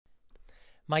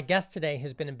My guest today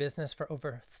has been in business for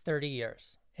over 30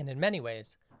 years, and in many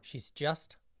ways, she's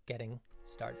just getting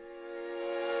started.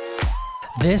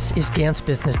 This is Dance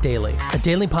Business Daily, a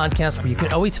daily podcast where you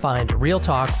can always find real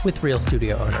talk with real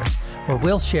studio owners, where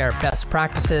we'll share best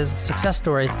practices, success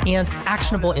stories, and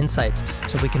actionable insights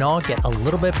so we can all get a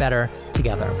little bit better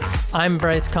together. I'm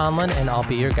Bryce Conlon, and I'll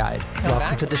be your guide.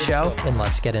 Welcome to the show, and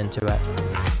let's get into it.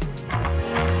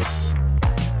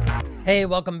 Hey,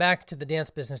 welcome back to the Dance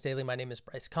Business Daily. My name is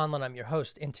Bryce Conlon. I'm your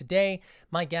host. And today,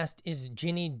 my guest is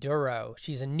Ginny Durow.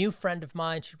 She's a new friend of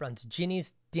mine. She runs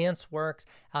Ginny's Dance Works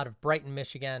out of Brighton,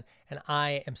 Michigan. And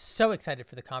I am so excited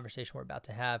for the conversation we're about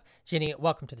to have. Ginny,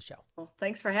 welcome to the show. Well,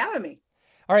 thanks for having me.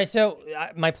 All right. So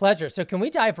my pleasure. So can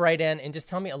we dive right in and just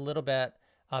tell me a little bit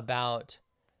about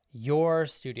your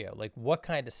studio? Like what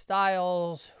kind of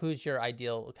styles, who's your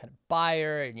ideal kind of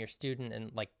buyer and your student?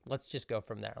 And like, let's just go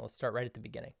from there. Let's start right at the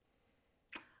beginning.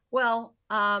 Well,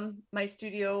 my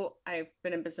studio, I've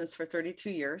been in business for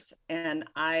 32 years, and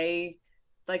I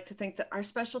like to think that our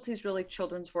specialty is really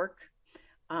children's work.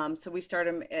 So we start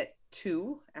them at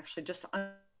 2, actually just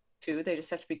under 2. They just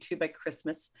have to be 2 by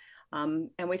Christmas. And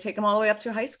we take them all the way up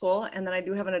to high school. And then I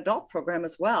do have an adult program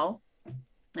as well.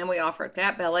 And we offer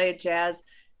tap, ballet, jazz,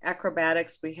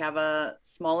 acrobatics. We have a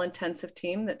small intensive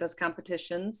team that does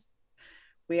competitions.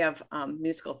 We have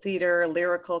musical theater,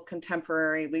 lyrical,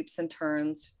 contemporary, leaps and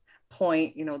turns,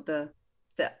 point, the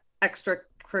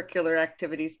extracurricular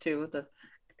activities too, the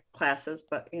classes,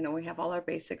 but we have all our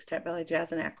basics, tap, ballet,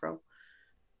 jazz, and acro.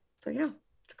 So yeah,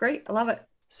 it's great. I love it.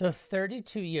 So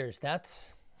 32 years,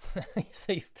 that's,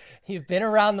 so you've been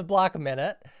around the block a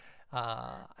minute.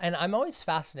 And I'm always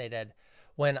fascinated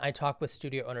when I talk with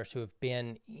studio owners who have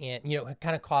been in,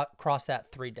 kind of cross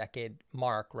that 3-decade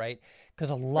mark, right? Because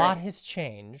a lot has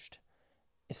changed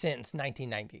since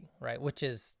 1990, right? Which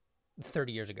is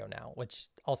 30 years ago now, which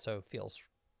also feels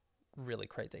really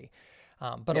crazy.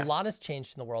 But a lot has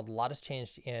changed in the world. A lot has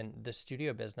changed in the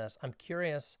studio business. I'm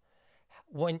curious,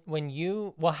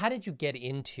 how did you get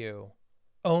into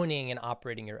owning and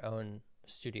operating your own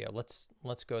studio?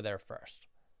 Let's go there first.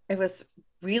 It was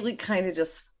really kind of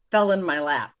just fell in my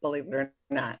lap, believe it or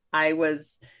not. I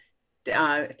was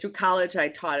through college, I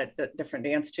taught at different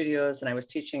dance studios, and I was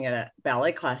teaching at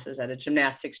ballet classes at a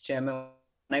gymnastics gym.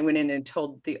 And I went in and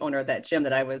told the owner of that gym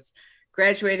that I was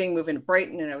graduating, moving to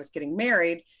Brighton, and I was getting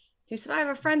married. He said, I have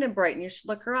a friend in Brighton. You should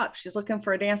look her up. She's looking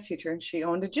for a dance teacher, and she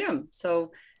owned a gym.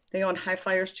 So they owned High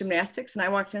Flyers Gymnastics. And I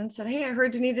walked in and said, hey, I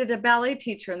heard you needed a ballet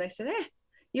teacher. And they said,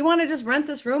 you want to just rent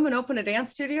this room and open a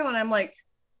dance studio? And I'm like,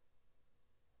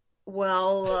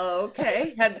 well,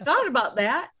 okay. Hadn't thought about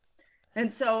that.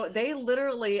 And so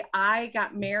I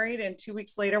got married, and 2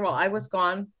 weeks later, while I was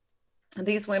gone,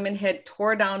 these women had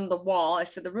tore down the wall. I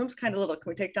said, the room's kind of little. Can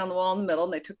we take down the wall in the middle?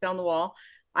 And they took down the wall.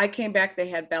 I came back. They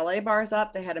had ballet bars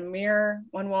up. They had a mirror,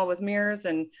 one wall with mirrors,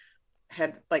 and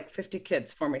had like 50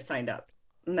 kids for me signed up.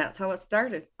 And that's how it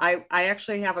started. I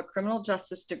actually have a criminal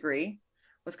justice degree,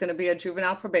 was going to be a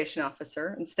juvenile probation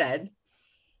officer instead.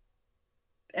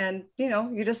 And,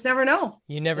 you just never know.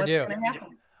 You never do. What's going to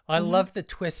happen. I love the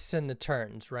twists and the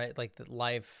turns, right? Like that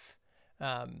life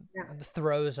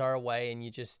throws our way, and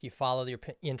you follow your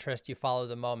interest, you follow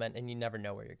the moment, and you never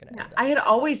know where you're going to end up. I had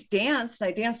always danced.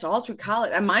 I danced all through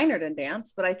college. I minored in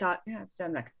dance, but I thought,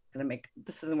 I'm not going to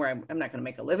this isn't where I'm not going to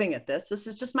make a living at this. This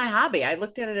is just my hobby. I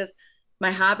looked at it as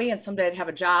my hobby, and someday I'd have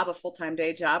a job, a full-time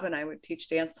day job, and I would teach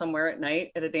dance somewhere at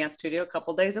night at a dance studio a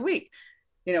couple days a week.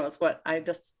 It's what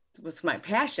was my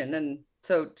passion. And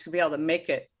so to be able to make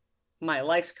it my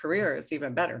life's career is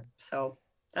even better. So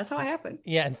that's how it happened.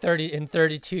 Yeah. And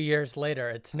 32 years later,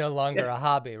 it's no longer a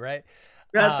hobby, right?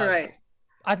 That's right.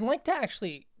 I'd like to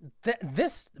actually,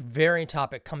 this very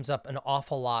topic comes up an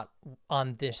awful lot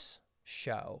on this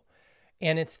show.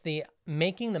 And it's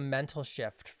making the mental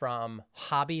shift from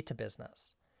hobby to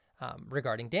business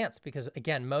regarding dance. Because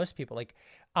again, most people, like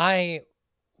I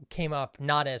came up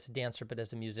not as a dancer, but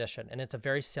as a musician. And it's a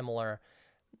very similar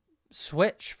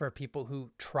switch for people who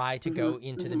try to go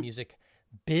into the music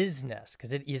business,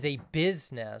 because it is a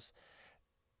business,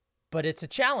 but it's a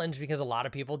challenge because a lot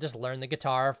of people just learn the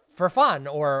guitar for fun,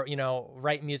 or,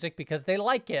 write music because they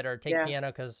like it, or take piano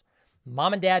because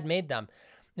mom and dad made them.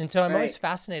 And so I'm always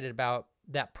fascinated about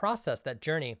that process, that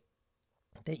journey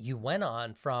that you went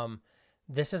on from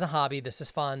this is a hobby, this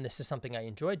is fun, this is something I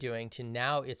enjoy doing, to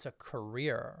now it's a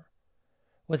career.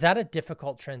 Was that a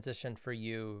difficult transition for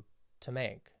you to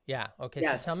make? Yeah. Okay.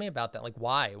 Yes. So tell me about that. Like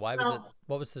why was it,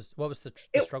 what was the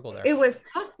struggle there? It was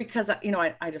tough because,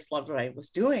 I just loved what I was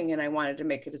doing, and I wanted to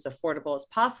make it as affordable as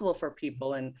possible for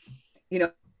people. And,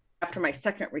 after my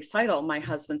second recital, my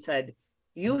husband said,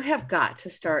 you have got to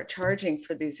start charging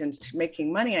for these and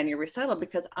making money on your recital,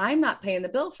 because I'm not paying the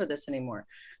bill for this anymore.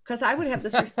 Because I would have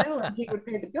this recital and he would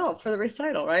pay the bill for the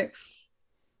recital, right?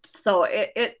 So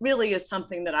it really is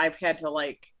something that I've had to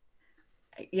like,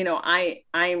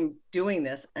 I'm doing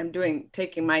this.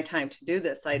 Taking my time to do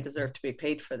this. I deserve to be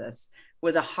paid for this.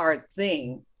 Was a hard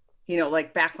thing,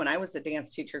 like back when I was a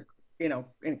dance teacher,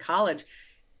 in college,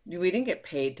 we didn't get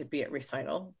paid to be at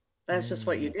recital. That's just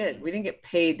what you did. We didn't get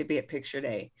paid to be at picture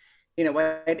day.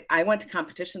 I went to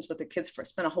competitions with the kids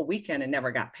spent a whole weekend and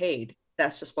never got paid.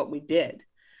 That's just what we did,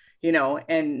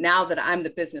 and now that I'm the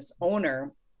business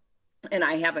owner and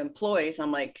I have employees,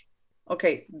 I'm like,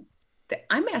 okay,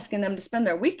 I'm asking them to spend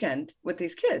their weekend with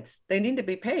these kids. They need to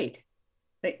be paid.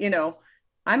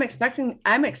 I'm expecting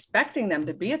them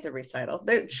to be at the recital.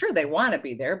 They want to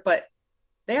be there, but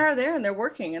they are there and they're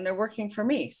working for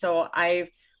me. So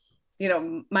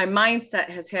my mindset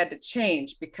has had to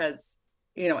change because,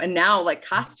 and now like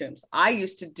costumes,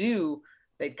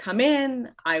 they'd come in,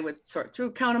 I would sort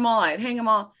through, count them all, I'd hang them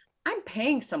all. I'm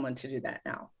paying someone to do that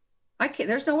now.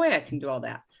 There's no way I can do all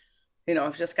that.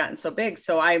 I've just gotten so big.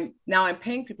 So I'm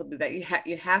paying people to do that.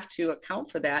 You have to account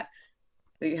for that.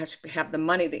 You have to have the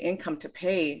money, the income to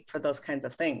pay for those kinds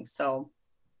of things. So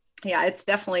yeah, it's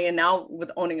definitely, and now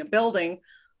with owning a building,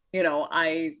 you got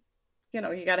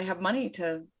to have money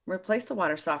to replace the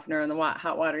water softener and the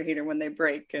hot water heater when they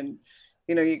break. And,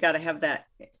 you got to have that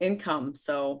income.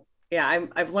 So yeah,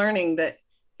 I'm learning that,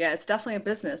 yeah, it's definitely a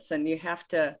business, and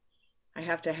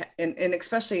and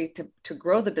especially to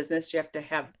grow the business, you have to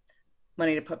have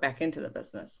money to put back into the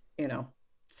business,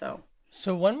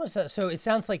 So when was that? So it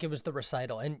sounds like it was the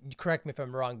recital, and correct me if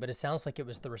I'm wrong, but it sounds like it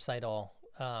was the recital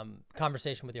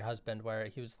conversation with your husband where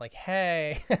he was like,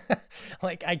 hey,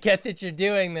 like, I get that you're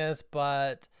doing this,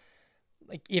 but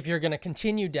like, if you're going to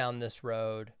continue down this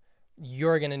road,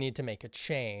 you're going to need to make a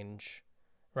change.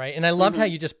 Right. And I loved how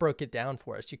you just broke it down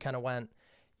for us. You kind of went,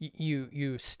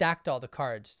 you stacked all the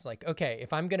cards. It's like, okay,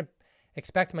 if I'm going to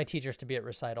expect my teachers to be at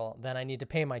recital, then I need to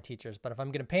pay my teachers. But if I'm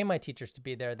going to pay my teachers to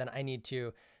be there, then I need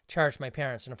to charge my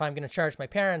parents. And if I'm going to charge my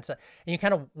parents, and you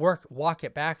kind of walk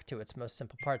it back to its most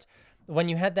simple parts. When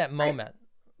you had that moment,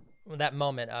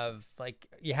 of like,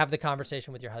 you have the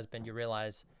conversation with your husband, you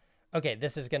realize, okay,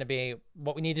 this is going to be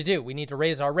what we need to do. We need to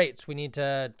raise our rates. We need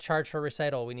to charge for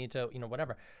recital. We need to,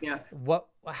 whatever. Yeah.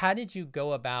 How did you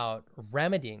go about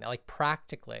remedying that? Like,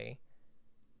 practically,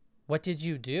 what did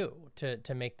you do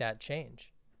to make that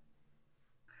change?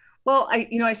 Well,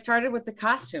 I started with the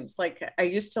costumes. Like, I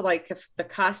used to, like, if the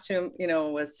costume,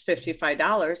 was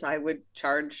 $55, I would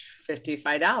charge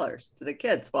 $55 to the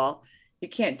kids. Well, you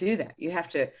can't do that.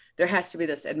 There has to be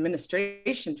this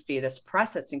administration fee, this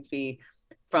processing fee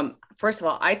first of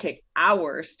all, I take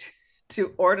hours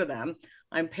to order them.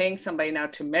 I'm paying somebody now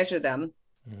to measure them.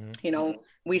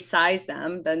 We size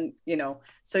them, then,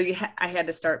 so I had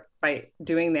to start by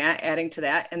doing that, adding to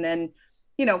that. And then,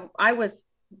 I was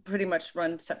pretty much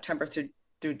run September through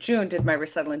June, did my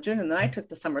recital in June. And then I took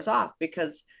the summers off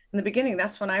because in the beginning,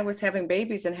 that's when I was having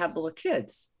babies and have little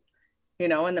kids,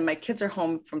 and then my kids are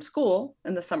home from school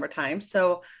in the summertime.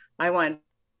 So I wanted to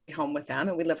be home with them,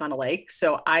 and we live on a lake.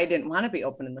 So I didn't want to be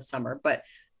open in the summer, but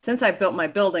since I built my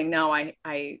building now,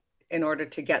 I in order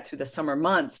to get through the summer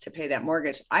months to pay that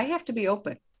mortgage, I have to be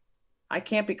open. I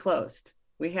can't be closed.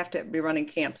 We have to be running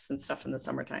camps and stuff in the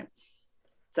summertime.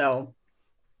 So,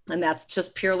 and that's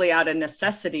just purely out of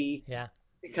necessity. Yeah.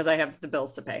 Because I have the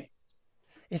bills to pay.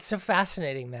 It's so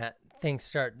fascinating that things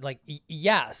start like,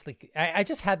 yes, like I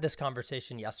just had this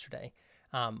conversation yesterday,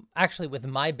 actually with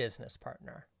my business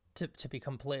partner to be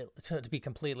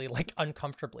completely like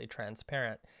uncomfortably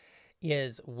transparent.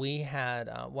 Is we had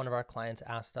one of our clients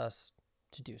asked us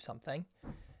to do something,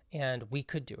 and we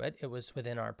could do it. It was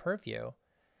within our purview,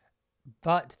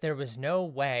 but there was no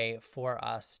way for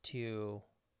us to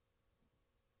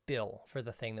bill for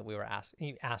the thing that we were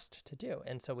asked to do.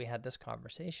 And so we had this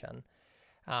conversation,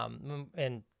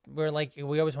 and we're like,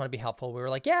 we always want to be helpful. We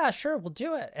were like, yeah, sure, we'll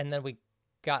do it. And then we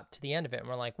got to the end of it, and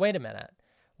we're like, wait a minute,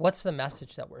 what's the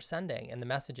message that we're sending? And the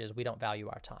message is, we don't value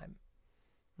our time.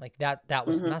 Like that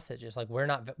was the message. Is like,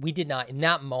 we did not in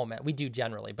that moment, we do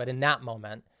generally, but in that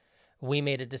moment, we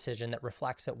made a decision that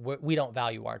reflects that we don't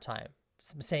value our time.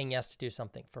 Saying yes to do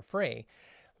something for free,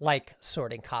 like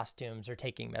sorting costumes or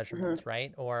taking measurements,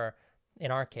 right? Or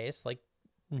in our case, like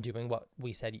doing what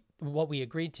we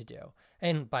agreed to do.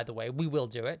 And by the way, we will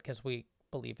do it because we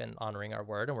believe in honoring our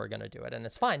word, and we're going to do it, and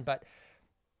it's fine. But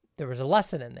there was a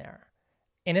lesson in there,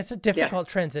 and it's a difficult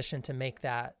transition to make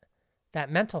that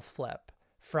mental flip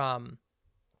from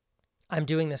I'm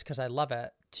doing this because I love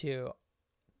it to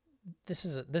this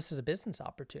is a business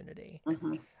opportunity.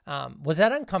 Mhm. Was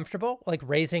that uncomfortable, like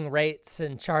raising rates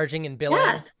and charging and billing?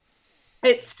 Yes.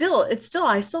 I still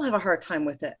have a hard time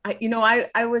with it.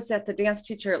 I was at the dance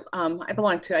teacher. I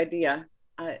belong to IDEA,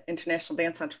 International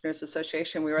Dance Entrepreneurs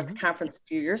Association. We were at the Mm-hmm. conference a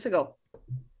few years ago,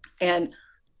 and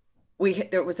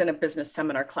there was in a business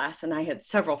seminar class, and I had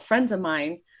several friends of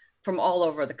mine from all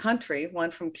over the country,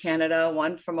 one from Canada,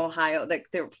 one from Ohio, like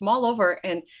they were from all over.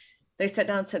 And they sat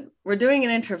down and said, we're doing an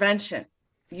intervention.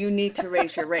 You need to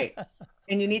raise your rates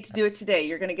and you need to do it today.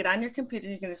 You're going to get on your computer.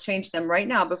 You're going to change them right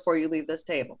now before you leave this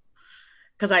table.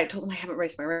 Because I told them I haven't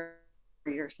raised my rate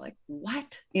for years. Like,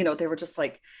 what? They were just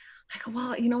like, I go,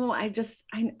 well,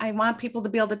 I want people to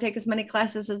be able to take as many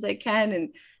classes as they can. And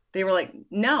they were like,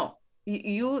 no,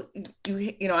 and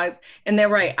they're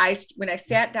right. When I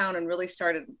sat down and really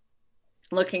started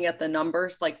looking at the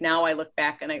numbers, like now I look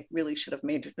back and I really should have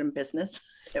majored in business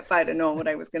if I'd have known what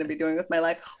I was going to be doing with my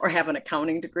life, or have an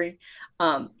accounting degree.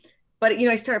 But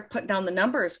I started putting down the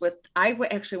numbers I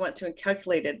actually went through and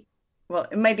calculated, well,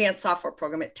 in my dance software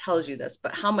program, it tells you this,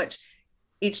 but how much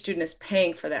each student is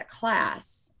paying for that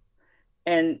class.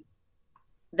 And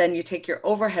then you take your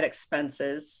overhead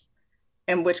expenses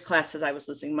and which classes I was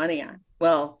losing money on.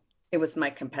 Well, it was my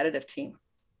competitive team,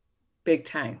 big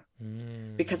time,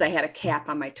 because I had a cap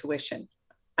on my tuition.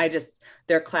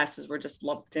 Their classes were just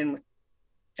lumped in with,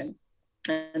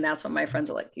 and that's what my friends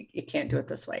are like, you can't do it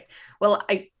this way. Well,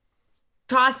 I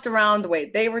tossed around the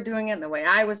way they were doing it and the way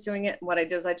I was doing it. And what I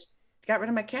did is I just got rid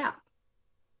of my cap.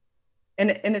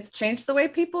 And it's changed the way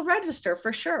people register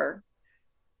for sure.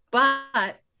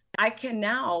 But I can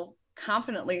now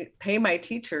confidently pay my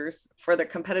teachers for the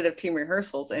competitive team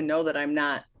rehearsals and know that I'm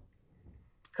not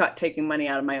taking money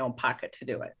out of my own pocket to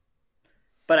do it.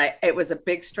 But it was a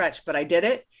big stretch, but I did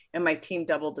it, and my team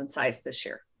doubled in size this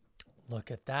year.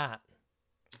 Look at that.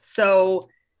 So,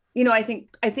 I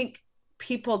think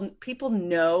people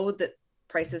know that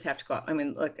prices have to go up. I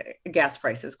mean, look, gas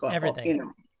prices go up.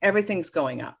 Everything. Everything's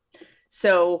going up.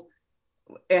 So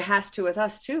it has to with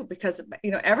us too, because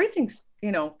everything's,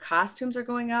 costumes are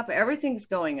going up, everything's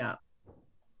going up,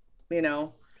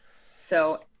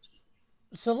 so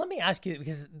let me ask you,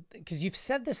 because you've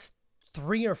said this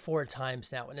 3 or 4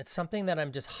 times now, and it's something that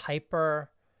I'm just hyper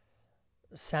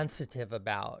sensitive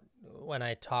about when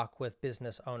I talk with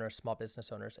business owners, small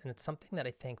business owners, and it's something that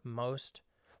I think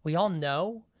we all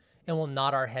know and will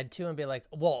nod our head to and be like,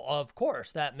 well, of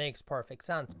course that makes perfect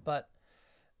sense, but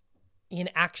in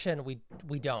action, we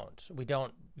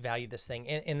don't value this thing.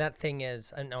 And that thing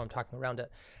is, I know I'm talking around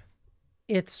it,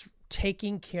 it's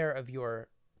taking care of your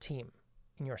team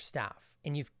and your staff.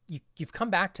 And you've come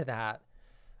back to that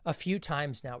a few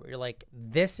times now where you're like,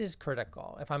 this is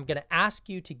critical. If I'm going to ask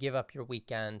you to give up your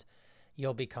weekend,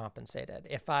 you'll be compensated.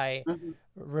 If I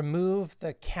remove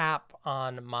the cap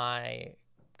on my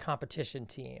competition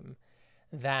team,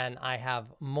 then I have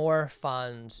more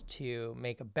funds to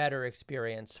make a better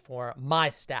experience for my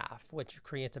staff, which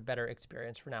creates a better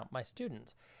experience for now my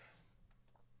students.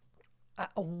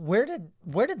 Where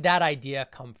did that idea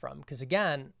come from? Because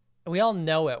again, we all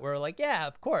know it. We're like, yeah,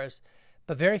 of course.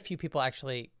 But very few people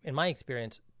actually, in my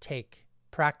experience, take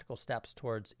practical steps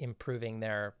towards improving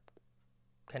their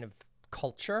kind of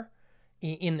culture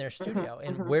in their studio.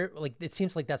 And where, like, it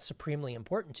seems like that's supremely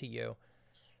important to you.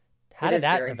 How did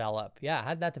that develop? Yeah,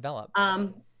 how did that develop?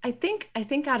 I think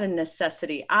out of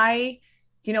necessity.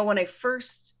 When I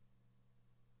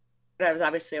was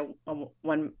obviously a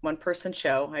one person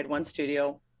show. I had one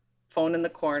studio, phone in the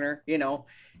corner,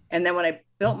 and then when I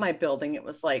built my building, it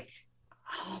was like,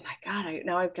 oh my God,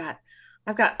 now I've got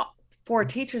 4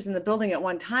 teachers in the building at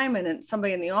one time, and then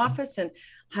somebody in the office. And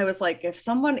I was like, if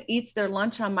someone eats their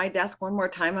lunch on my desk one more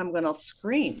time, I'm going to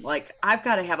scream. Like, I've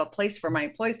got to have a place for my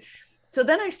employees. So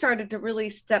then I started to really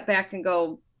step back and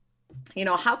go,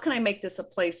 how can I make this a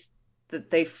place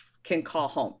that they can call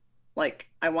home? Like,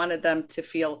 I wanted them to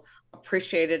feel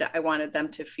appreciated. I wanted them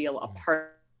to feel a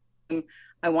part of them.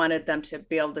 I wanted them to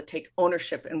be able to take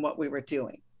ownership in what we were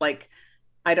doing. Like,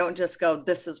 I don't just go,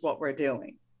 this is what we're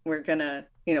doing. We're going to,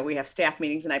 we have staff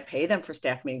meetings, and I pay them for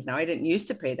staff meetings. Now, I didn't used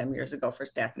to pay them years ago for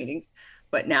staff meetings,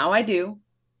 but now I do.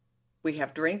 We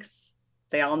have drinks.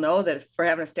 They all know that if we're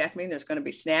having a staff meeting, there's going to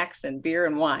be snacks and beer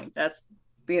and wine. That's,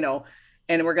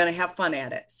 and we're going to have fun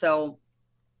at it. So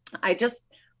I just,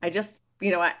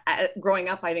 growing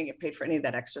up, I didn't get paid for any of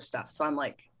that extra stuff. So I'm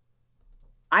like,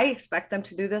 I expect them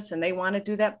to do this and they want to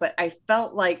do that. But I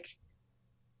felt like,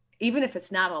 even if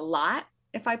it's not a lot,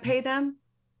 if I pay them,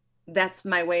 that's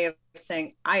my way of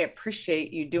saying, I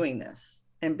appreciate you doing this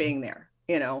and being there,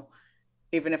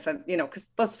 even if I'm, because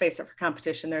let's face it, for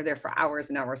competition, they're there for hours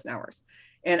and hours and hours.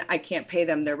 and I can't pay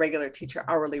them their regular teacher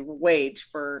hourly wage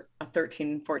for a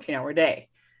 13, 14-hour day.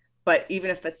 But even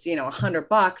if it's,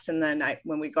 $100, and then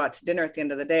when we go out to dinner at the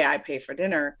end of the day, I pay for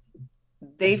dinner,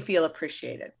 they feel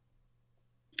appreciated.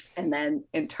 And then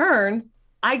in turn,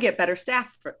 I get better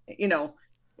staff,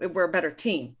 we're a better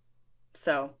team.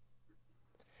 So.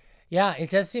 Yeah, it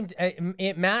does seem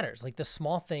it matters. Like the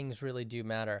small things really do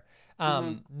matter.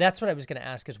 That's what I was going to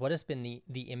ask is what has been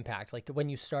the impact? Like when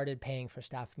you started paying for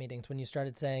staff meetings, when you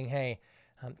started saying, hey,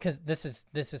 because this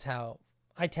is how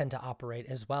I tend to operate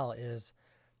as well, is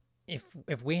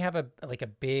if we have a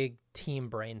big team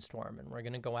brainstorm and we're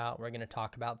going to go out, we're going to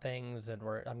talk about things, and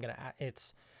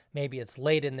maybe it's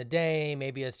late in the day,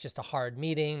 maybe it's just a hard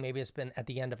meeting, maybe it's been at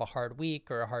the end of a hard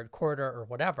week or a hard quarter or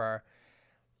whatever,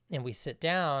 and we sit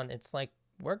down, it's like,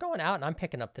 we're going out and I'm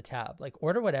picking up the tab. Like,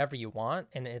 order whatever you want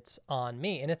and it's on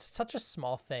me. And it's such a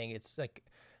small thing. It's like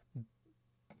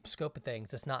scope of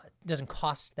things. It doesn't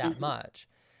cost that much,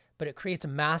 but it creates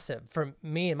for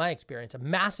me in my experience, a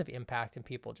massive impact in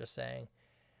people just saying,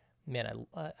 man,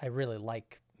 I really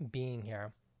like being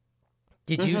here.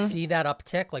 Did you see that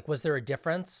uptick? Like, was there a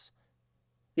difference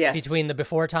between the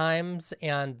before times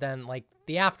and then like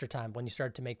the after time when you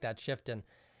started to make that shift? And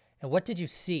what did you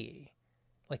see?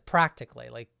 Like practically,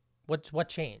 like what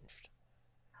changed?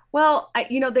 Well,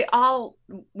 they all,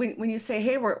 when you say,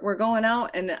 hey, we're going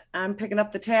out and I'm picking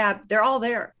up the tab, they're all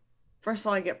there. First of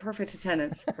all, I get perfect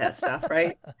attendance, that stuff,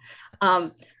 right?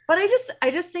 But I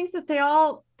just think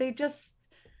that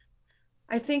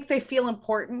I think they feel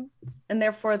important, and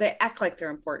therefore they act like they're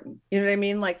important. You know what I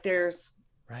mean? Like there's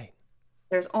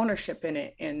ownership in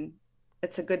it, and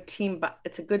it's a good team, but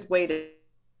it's a good way to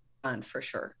on for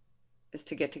sure, is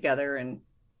to get together and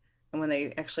when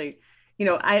they actually,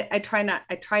 I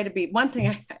try to be, one thing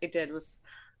I did was,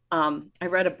 I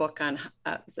read a book on,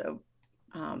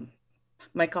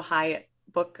 Michael Hyatt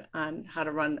book on how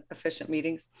to run efficient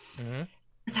meetings.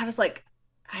 So I was like,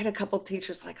 I had a couple of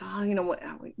teachers like, oh,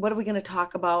 what are we going to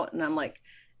talk about? And I'm like,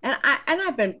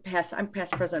 I'm past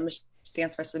president of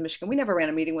Dance Masters of Michigan. We never ran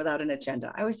a meeting without an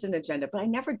agenda. I always did an agenda, but I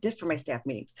never did for my staff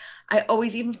meetings. I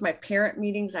always, even for my parent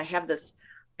meetings, I had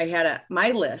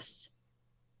my list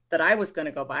that I was going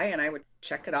to go by, and I would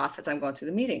check it off as I'm going through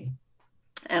the meeting.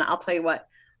 And I'll tell you what,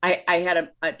 I had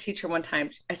a teacher one time,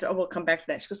 I said, oh, we'll come back to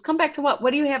that. She goes, come back to what?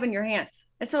 What do you have in your hand?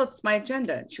 I said, oh, it's my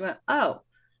agenda. And she went, oh,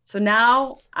 so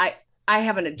now I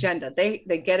have an agenda.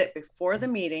 They get it before the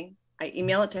meeting. I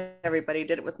email it to everybody,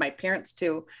 did it with my parents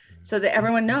too, so that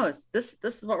everyone knows this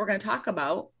is what we're going to talk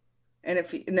about. And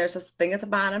and there's a thing at the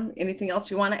bottom, anything else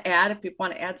you want to add, if people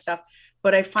want to add stuff.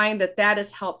 But I find that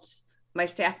has helped my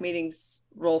staff meetings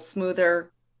roll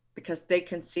smoother because they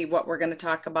can see what we're going to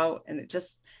talk about, and it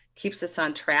just keeps us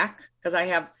on track. Because I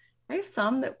have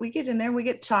some that we get in there, we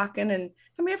get talking, and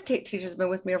I mean, teachers have been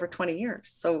with me over 20 years,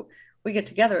 so we get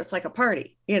together, it's like a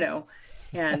party,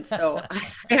 and so I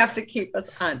have to keep us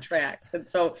on track. And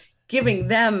so giving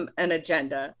them an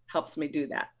agenda helps me do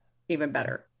that even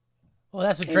better. Well,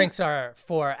 that's what drinks are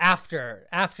for after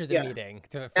the meeting.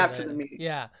 After the meeting.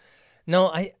 Yeah.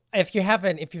 No, if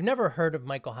you've never heard of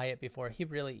Michael Hyatt before, he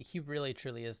really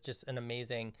truly is just an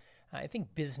amazing, I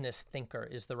think business thinker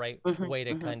is the right way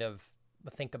to kind of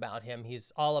think about him.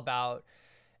 He's all about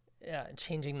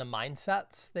changing the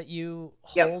mindsets that you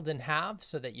hold and have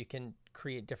so that you can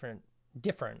create different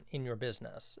in your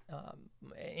business.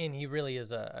 And he really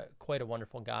is quite a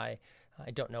wonderful guy.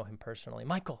 I don't know him personally.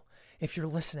 Michael, if you're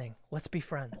listening, let's be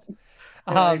friends.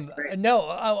 The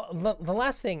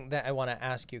last thing that I want to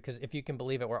ask you, because if you can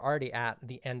believe it, we're already at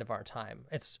the end of our time.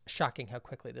 It's shocking how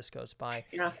quickly this goes by.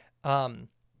 Yeah.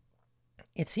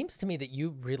 It seems to me that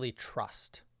you really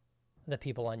trust the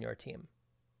people on your team.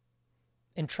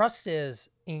 And trust is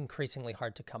increasingly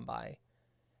hard to come by.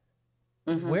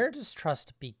 Where does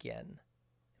trust begin?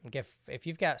 If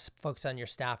you've got folks on your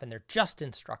staff and they're just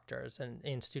instructors,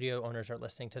 and studio owners are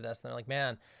listening to this, and they're like,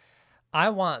 man, I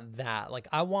want that. Like,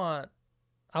 I want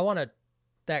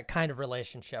that kind of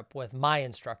relationship with my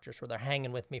instructors where they're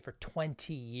hanging with me for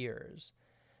 20 years,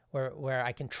 where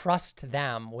I can trust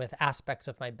them with aspects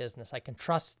of my business. I can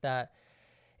trust that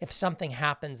if something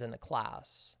happens in the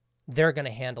class, they're going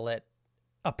to handle it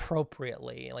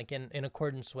appropriately, like in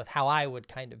accordance with how I would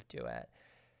kind of do it.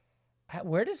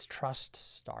 Where does trust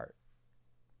start?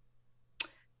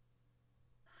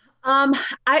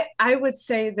 I would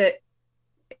say that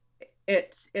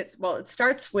it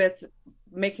starts with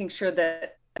making sure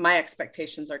that my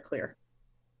expectations are clear.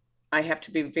 I have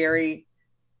to be very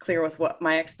clear with what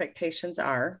my expectations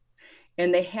are,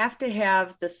 and they have to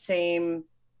have the same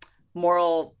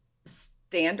moral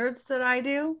standards that I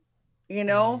do,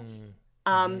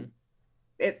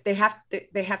 they have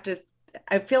to,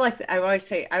 I feel like I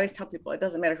always tell people, it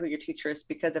doesn't matter who your teacher is,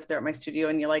 because if they're at my studio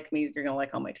and you like me, you're going to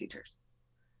like all my teachers.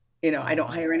 I Oh, don't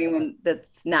wow. hire anyone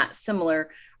that's not similar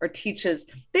or teaches.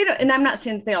 They don't, and I'm not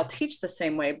saying that they all teach the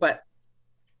same way, but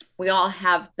we all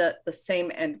have the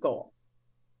same end goal.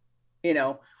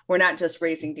 We're not just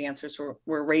raising dancers,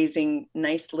 we're raising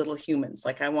nice little humans.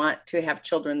 Like, I want to have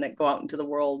children that go out into the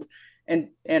world and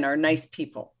are nice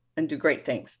people and do great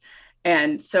things.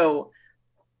 And so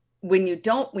when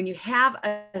you have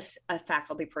a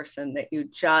faculty person that you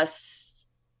just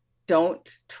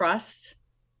don't trust,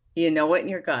 it in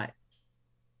your gut.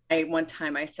 One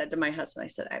time I said to my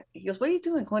husband, he goes, "What are you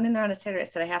doing going in there on a Saturday?" I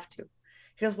said, "I have to."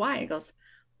 He goes, "Why?" He goes,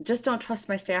 "Just don't trust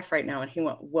my staff right now." And he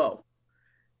went, "Whoa,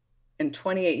 in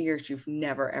 28 years, you've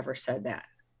never, ever said that.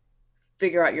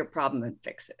 Figure out your problem and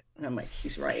fix it." And I'm like,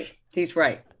 he's right. He's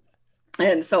right.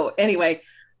 And so anyway,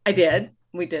 I did.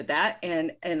 We did that,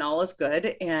 and all is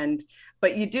good.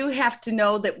 But you do have to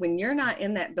know that when you're not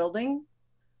in that building,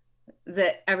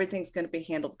 that everything's going to be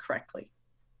handled correctly.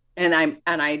 And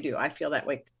I do. I feel that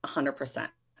way 100%.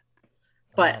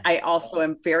 But Wow. I also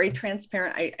am very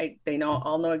transparent. They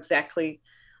all know exactly.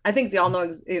 I think they all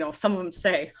know, some of them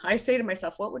I say to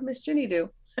myself, "What would Miss Ginny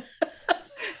do?"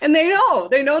 And they know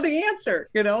the answer,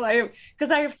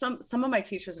 because I have some of my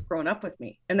teachers have grown up with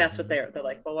me, and that's what they're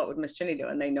like, "Well, what would Miss Ginny do?"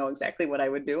 And they know exactly what I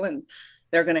would do, and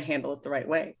they're going to handle it the right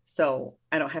way. So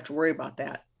I don't have to worry about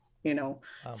that, Wow.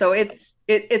 So it's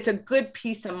a good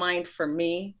peace of mind for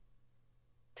me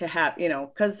to have,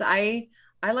 because I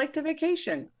like to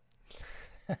vacation.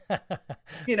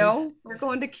 We're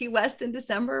going to Key West in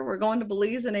December. We're going to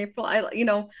Belize in April.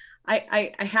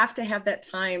 I have to have that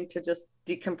time to just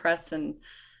decompress and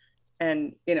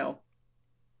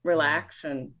relax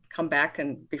and come back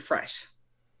and be fresh.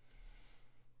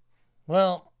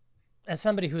 Well, as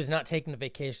somebody who's not taken a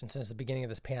vacation since the beginning of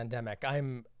this pandemic,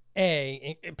 I'm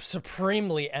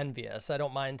supremely envious. I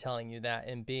don't mind telling you that,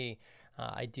 and B,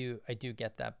 I do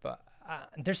get that. But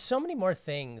there's so many more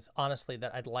things, honestly,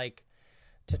 that I'd like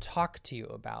to talk to you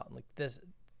about. Like this,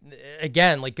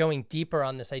 again, like going deeper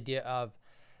on this idea of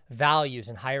values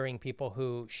and hiring people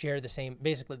who share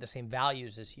basically the same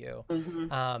values as you.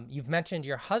 Mm-hmm. You've mentioned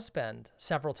your husband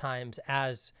several times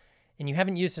and you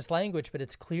haven't used this language, but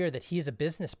it's clear that he's a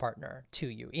business partner to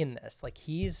you in this. Like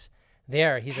he's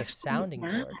there, he's a sounding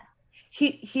board.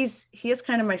 He is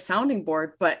kind of my sounding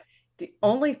board, but the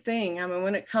only thing,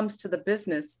 when it comes to the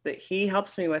business that he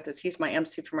helps me with is he's my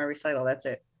MC for my recital. That's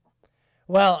it.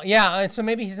 Well, yeah. So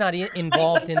maybe he's not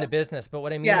involved in the business, but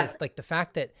what I mean is like the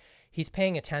fact that he's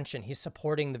paying attention, he's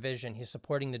supporting the vision, he's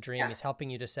supporting the dream, he's helping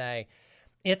you to say,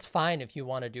 it's fine if you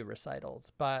want to do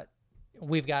recitals, but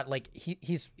we've got like,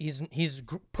 he's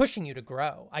pushing you to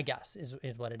grow, I guess is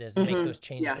what it is, and make those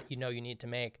changes that you need to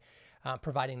make,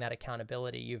 providing that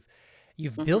accountability.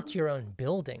 You've built your own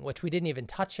building, which we didn't even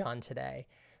touch on today,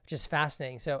 which is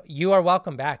fascinating. So you are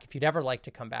welcome back if you'd ever like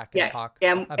to come back and talk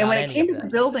about and when it came to this. the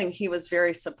building, he was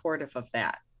very supportive of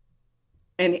that.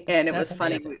 And it was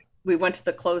funny. We went to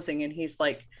the closing and he's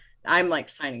like, I'm like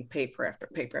signing paper after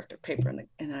paper after paper.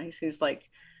 And he's like,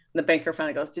 the banker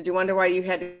finally goes, "Did you wonder why you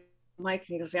had to?" Mike,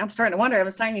 and he goes, "Yeah, I'm starting to wonder. I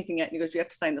haven't signed anything yet." And he goes, "You have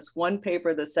to sign this one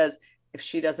paper that says, if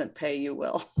she doesn't pay, you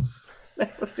will."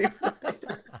 That was the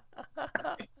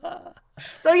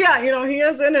So yeah, he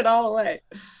is in it all the way.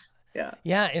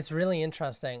 Yeah, it's really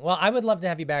interesting. Well, I would love to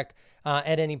have you back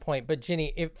at any point. But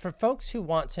Ginny, for folks who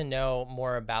want to know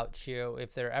more about you,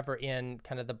 if they're ever in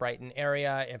kind of the Brighton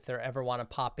area, if they ever want to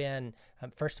pop in,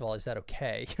 first of all, is that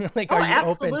okay? Like, are you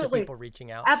open to people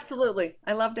reaching out? Absolutely.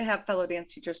 I love to have fellow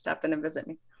dance teachers step in and visit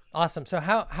me. Awesome. So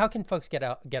how can folks get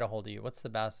a hold of you? What's the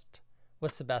best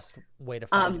way to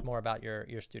find more about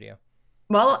your studio?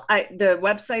 Well, the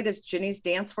website is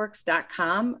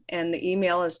jinnysdanceworks.com and the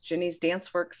email is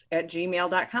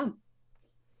jinnysdanceworks@gmail.com.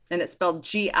 And it's spelled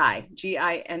Ginny.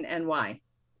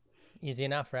 Easy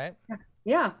enough, right?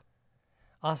 Yeah.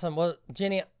 Awesome. Well,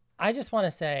 Ginny, I just want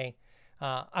to say,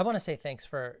 thanks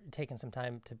for taking some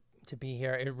time to be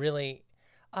here. It really,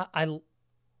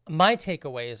 my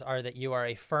takeaways are that you are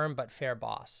a firm but fair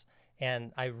boss.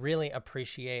 And I really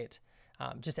appreciate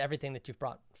just everything that you've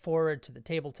brought forward to the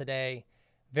table today.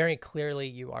 Very clearly,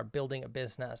 you are building a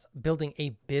business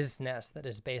that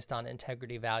is based on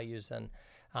integrity, values, and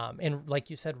like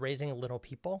you said, raising little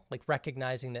people, like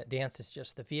recognizing that dance is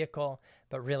just the vehicle,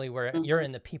 but really you're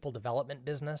in the people development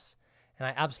business. And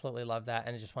I absolutely love that.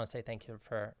 And I just want to say thank you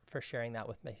for sharing that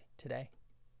with me today.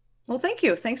 Well, thank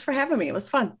you. Thanks for having me. It was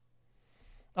fun.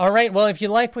 All right. Well, if you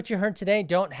like what you heard today,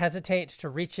 don't hesitate to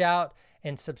reach out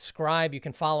and subscribe. You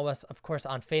can follow us, of course,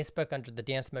 on Facebook under the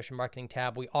Dance Motion Marketing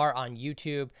tab. We are on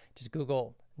YouTube. Just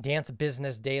Google Dance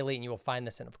Business Daily, and you will find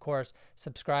this. And of course,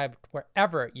 subscribe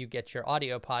wherever you get your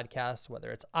audio podcasts,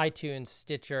 whether it's iTunes,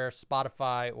 Stitcher,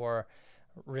 Spotify, or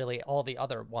really all the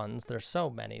other ones. There's so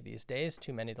many these days,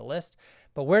 too many to list.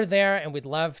 But we're there, and we'd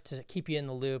love to keep you in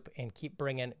the loop and keep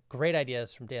bringing great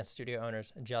ideas from dance studio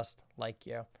owners just like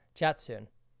you. Chat soon.